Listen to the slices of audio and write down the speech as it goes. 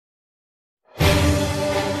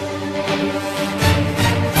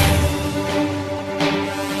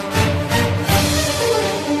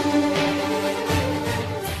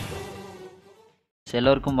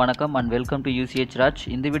எல்லோருக்கும் வணக்கம் and welcome to UCH Raj.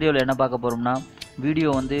 இந்த வீடியோவில் என்ன பார்க்க போகிறோம்னா, வீடியோ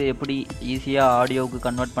வந்து எப்படி ஈஸியாக ஆடியோவுக்கு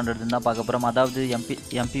கன்வெர்ட் பண்ணுறதுன்னு தான் பார்க்க போகிறோம். அதாவது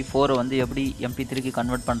MP4 வந்து எப்படி MP3க்கு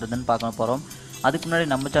கன்வெர்ட் பண்ணுறதுன்னு பார்க்க போகிறோம். அதுக்கு முன்னாடி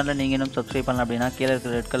நம்ம சேனலை நீங்கள் இன்னும் சப்ஸ்கிரைப் பண்ணலாம் அப்படின்னா கீழே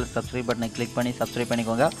இருக்கிற ரெட் கலர் சப்ஸ்கிரைப் பட்டனை கிளிக் பண்ணி சப்ஸ்கிரைப்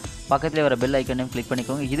பண்ணிக்கோங்க. பக்கத்தில் வர பெல் ஐக்கனையும் கிளிக்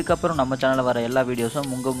பண்ணிக்கோங்க. இதுக்கப்புறம் நம்ம சேனலில் வர எல்லா வீடியோஸும்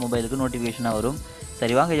உங்கள் மொபைலுக்கு நோட்டிஃபிகேஷனாக வரும்.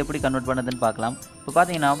 சரி, வாங்க எப்படி கன்வெர்ட் பண்ணுறதுன்னு பார்க்கலாம். இப்போ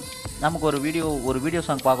பார்த்தீங்கன்னா நமக்கு ஒரு வீடியோ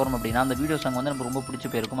சாங் பார்க்குறோம் அப்படின்னா, அந்த வீடியோ சாங் வந்து நமக்கு ரொம்ப பிடிச்சி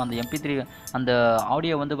போயிருக்கும். அந்த MP3 அந்த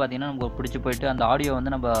ஆடியோ வந்து பார்த்திங்கன்னா நமக்கு பிடிச்சி போயிட்டு அந்த ஆடியோ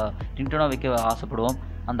வந்து நம்ம ரிங்டோனாக வைக்க ஆசைப்படுவோம்.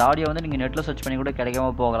 அந்த ஆடியோ வந்து நீங்கள் நெட்டில் சர்ச் பண்ணி கூட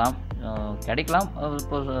கிடைக்காம போகலாம், கிடைக்கலாம்.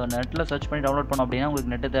 இப்போ நெட்டில் சர்ச் பண்ணி டவுன்லோட் பண்ணோம் அப்படின்னா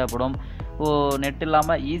உங்களுக்கு நெட்டு தேவைப்படும். நெட்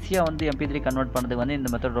இல்லாமல் ஈஸியாக வந்து MP3 கன்வெர்ட் பண்ணுறதுக்கு வந்து இந்த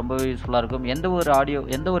மெத்தட் ரொம்பவே யூஸ்ஃபுல்லாக இருக்கும்.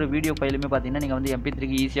 எந்த ஒரு வீடியோ ஃபைலுமே பார்த்தீங்கன்னா நீங்கள் வந்து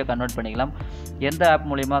MP3க்கு ஈஸியாக கன்வெர்ட் பண்ணிக்கலாம். எந்த ஆப்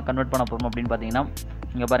மூலிமா கன்வெர்ட் பண்ண போகிறோம் அப்படின்னு பார்த்தீங்கன்னா,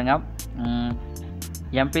 இங்கே பாருங்கள்,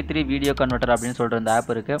 MP3 வீடியோ கன்வெர்ட்டர் அப்படின்னு சொல்கிற இந்த ஆப்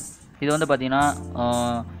இருக்குது. இது வந்து பார்த்திங்கன்னா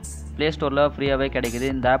ப்ளே ஸ்டோரில் ஃப்ரீயாகவே கிடைக்குது.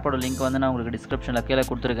 இந்த ஆப்போட லிங்க் வந்து நான் உங்களுக்கு டிஸ்கிரிப்ஷனில் கீழே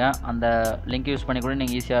கொடுத்துருக்கேன். அந்த லிங்க் யூஸ் பண்ணி கூட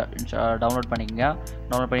நீங்கள் ஈஸியாக டவுன்லோட் பண்ணி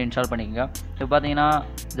இன்ஸ்டால் பண்ணிக்கோங்க. இப்போ பார்த்தீங்கன்னா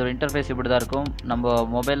இதோட இன்டர்ஃபேஸ் இப்படி தான் இருக்கும். நம்ம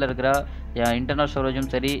மொபைலில் இருக்கிற இன்டர்னல் ஸ்டோரேஜும்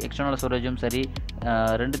சரி, எக்ஸ்டர்னல் ஸ்டோரேஜும் சரி,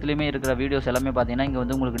 ரெண்டுத்துலேயுமே இருக்கிற வீடியோஸ் எல்லாமே பார்த்தீங்கன்னா இங்கே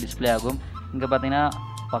வந்து உங்களுக்கு டிஸ்பிளே ஆகும். இங்கே பார்த்தீங்கன்னா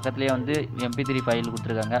பக்கத்துலேயே வந்து MP3 ஃபைல்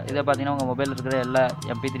கொடுத்துருக்காங்க. இதை பார்த்தீங்கன்னா உங்கள் மொபைலில் இருக்கிற எல்லா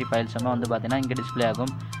MP3 ஃபைல்ஸுமே வந்து பார்த்தீங்கன்னா இங்கே டிஸ்பிளே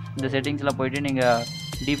ஆகும். இந்த செட்டிங்ஸில் போய்ட்டு நீங்கள்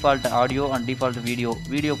default audio and default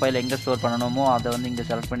video file எங்கே ஸ்டோர் பண்ணணுமோ அதை வந்து இங்கே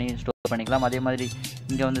செலக்ட் பண்ணி ஸ்டோர் பண்ணிக்கலாம். அதே மாதிரி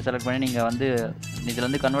இங்கே வந்து செலக்ட் பண்ணி நீங்கள் வந்து இதில்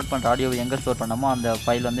வந்து கன்வெர்ட் பண்ணுற ஆடியோ எங்கே ஸ்டோர் பண்ணணுமோ அந்த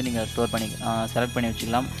ஃபைல் வந்து நீங்கள் செலக்ட் பண்ணி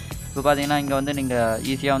வச்சுக்கலாம். இப்போ பார்த்தீங்கன்னா இங்கே வந்து நீங்கள்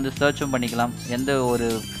ஈஸியாக வந்து சர்ச்சும் பண்ணிக்கலாம். எந்த ஒரு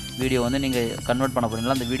வீடியோ வந்து நீங்கள் கன்வெர்ட் பண்ண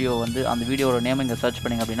போகிறீங்களா அந்த வீடியோவோட நேம் இங்கே சர்ச்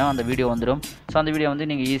பண்ணிங்க அப்படின்னா அந்த வீடியோ வந்துடும். ஸோ அந்த வீடியோ வந்து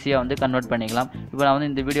நீங்கள் ஈஸியாக வந்து கன்வெர்ட் பண்ணிக்கலாம். இப்போ நான் வந்து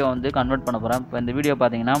இந்த வீடியோ வந்து கன்வெர்ட் பண்ண போகிறேன். இப்போ இந்த வீடியோ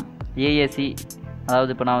பார்த்தீங்கன்னா AAC,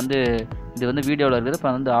 அதாவது இப்போ நான் வந்து இது வந்து வீடியோவில் இருக்குது.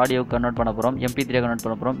 இப்போ வந்து ஆடியோ கன்வெர்ட் பண்ண போகிறோம், MP3 கன்வெர்ட்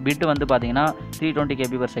பண்ண போகிறோம். பிட்டு வந்து பார்த்தீங்கன்னா 320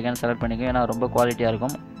 kb/s செலக்ட் பண்ணிக்கோங்க. ஏன்னா ரொம்ப குவாலிட்டியாக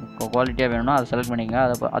இருக்கும். குவாலிட்டியாக வேணும்னா அதை செலக்ட்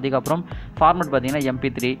பண்ணிக்கோங்க. அதுக்கப்புறம் ஃபார்மேட் பார்த்தீங்கன்னா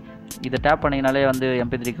MP3. இதை டேப் பண்ணிங்கனாலே வந்து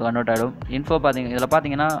MP3க்கு கன்வெர்ட் ஆகிடும். இன்ஃபோ இதில்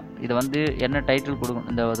பார்த்தீங்கன்னா இது வந்து என்ன டைட்டில் கொடுக்கும்,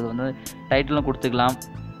 இது வந்து டைட்டிலும் கொடுத்துக்கலாம்.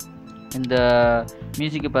 இந்த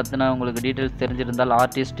மியூசிக்கை பற்றின உங்களுக்கு டீட்டெயில்ஸ் தெரிஞ்சிருந்தால்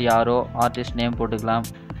ஆர்டிஸ்ட் யாரோ ஆர்டிஸ்ட் நேம் போட்டுக்கலாம்.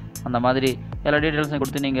 அந்த மாதிரி எல்லா டீட்டெயில்ஸையும்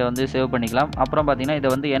கொடுத்து நீங்கள் வந்து சேவ் பண்ணிக்கலாம். அப்புறம் பார்த்தீங்கன்னா இதை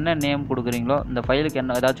வந்து என்ன நேம் கொடுக்குறீங்களோ இந்த ஃபைலுக்கு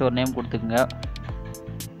ஏதாச்சும் ஒரு நேம் கொடுத்துக்குங்க.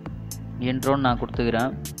 இன்ட்ரோன்னு நான்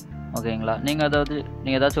கொடுத்துக்கிறேன், ஓகேங்களா.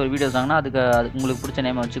 நீங்கள் ஏதாச்சும் ஒரு வீடியோ சாங்னா அதுக்கு உங்களுக்கு பிடிச்ச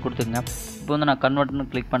நேமை வச்சு கொடுத்துக்குங்க. இப்போ வந்து நான் கன்வெர்ட்னு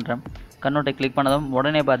கிளிக் பண்ணுறேன். கன்வெர்ட்டை கிளிக் பண்ணதும்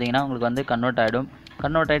உடனே பார்த்தீங்கன்னா உங்களுக்கு வந்து கன்வெர்ட் ஆகிடும்.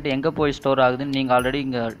 கன்வெர்ட் ஆகிட்டு எங்கே போய் ஸ்டோர் ஆகுதுன்னு நீங்கள் ஆல்ரெடி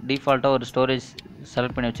இங்கே டிஃபால்ட்டாக ஒரு ஸ்டோரேஜ்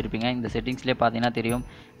செலக்ட் பண்ணி வச்சுருப்பீங்க. இந்த செட்டிங்ஸ்லேயே பார்த்தீங்கன்னா தெரியும்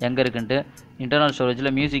எங்கே இருக்குன்ட்டு. இன்டர்னல்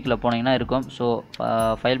ஸ்டோரேஜில் மியூசிக்கில் போனீங்கன்னா இருக்கும். ஸோ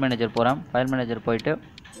ஃபைல் மேனேஜர் போகிறேன். ஃபைல் மேனேஜர் போயிட்டு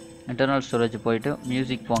இன்டர்னல் ஸ்டோரேஜ் போயிட்டு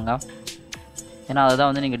மியூசிக் போங்க. ஏன்னா அதை தான்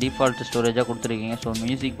வந்து நீங்கள் டிஃபால்ட் ஸ்டோரேஜாக கொடுத்துருக்கீங்க. ஸோ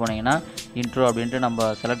மியூசிக் போனீங்கன்னா இன்ட்ரோ அப்படின்ட்டு நம்ம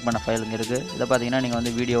செலக்ட் பண்ண ஃபைல் இங்கே இருக்குது. இதை பார்த்தீங்கன்னா நீங்கள்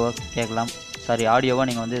வந்து ஆடியோவாக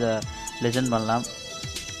நீங்கள் வந்து இதை லிசன் பண்ணலாம்.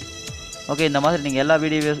 ஓகே, இந்த மாதிரி நீங்கள்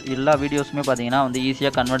எல்லா வீடியோஸுமே பார்த்தீங்கன்னா வந்து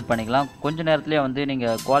ஈஸியாக கன்வெர்ட் பண்ணிக்கலாம். கொஞ்சம் நேரத்துலேயே வந்து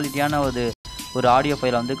நீங்கள் குவாலிட்டியான ஒரு ஆடியோ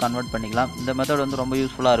ஃபைலை வந்து கன்வெர்ட் பண்ணிக்கலாம். இந்த மெத்தட் வந்து ரொம்ப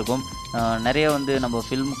யூஸ்ஃபுல்லாக இருக்கும். நிறைய வந்து நம்ம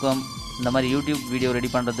ஃபில்முக்கும் இந்த மாதிரி யூடியூப் வீடியோ ரெடி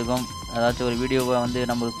பண்ணுறதுக்கும் ஏதாச்சும் ஒரு வீடியோவை வந்து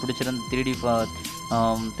நம்மளுக்கு பிடிச்சிருந்த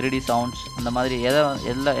 3D சவுண்ட்ஸ் அந்த மாதிரி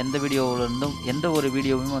எந்த வீடியோவிலேருந்தும் எந்த ஒரு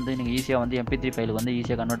வீடியோவும் வந்து நீங்கள் ஈஸியாக வந்து MP3 ஃபைலுக்கு வந்து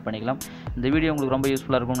ஈஸியாக கன்வெர்ட் பண்ணிக்கலாம். இந்த வீடியோ உங்களுக்கு ரொம்ப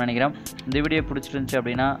யூஸ்ஃபுல்லாக இருக்கும்னு நினைக்கிறேன். இந்த வீடியோ பிடிச்சிருந்துச்சு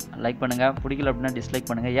அப்படின்னா லைக் பண்ணுங்கள், பிடிக்கல அப்படின்னா டிஸ்லைக்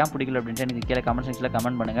பண்ணுங்கள். ஏன் பிடிக்கல அப்படின்ட்டு எனக்கு கீழே கமெண்ட் செக்ஷனில்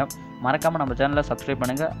கமெண்ட் பண்ணுங்கள். மறக்காமல் நம்ம சேனலை சப்ஸ்கிரைப்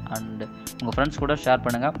பண்ணுங்கள் அண்ட் உங்கள் ஃப்ரெண்ட்ஸ் கூட ஷேர்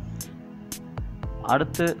பண்ணுங்கள்.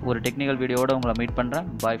 அடுத்து ஒரு டெக்னிக்கல் வீடியோவோடு உங்களை மீட் பண்ணுறேன்.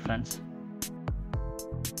 Bye friends.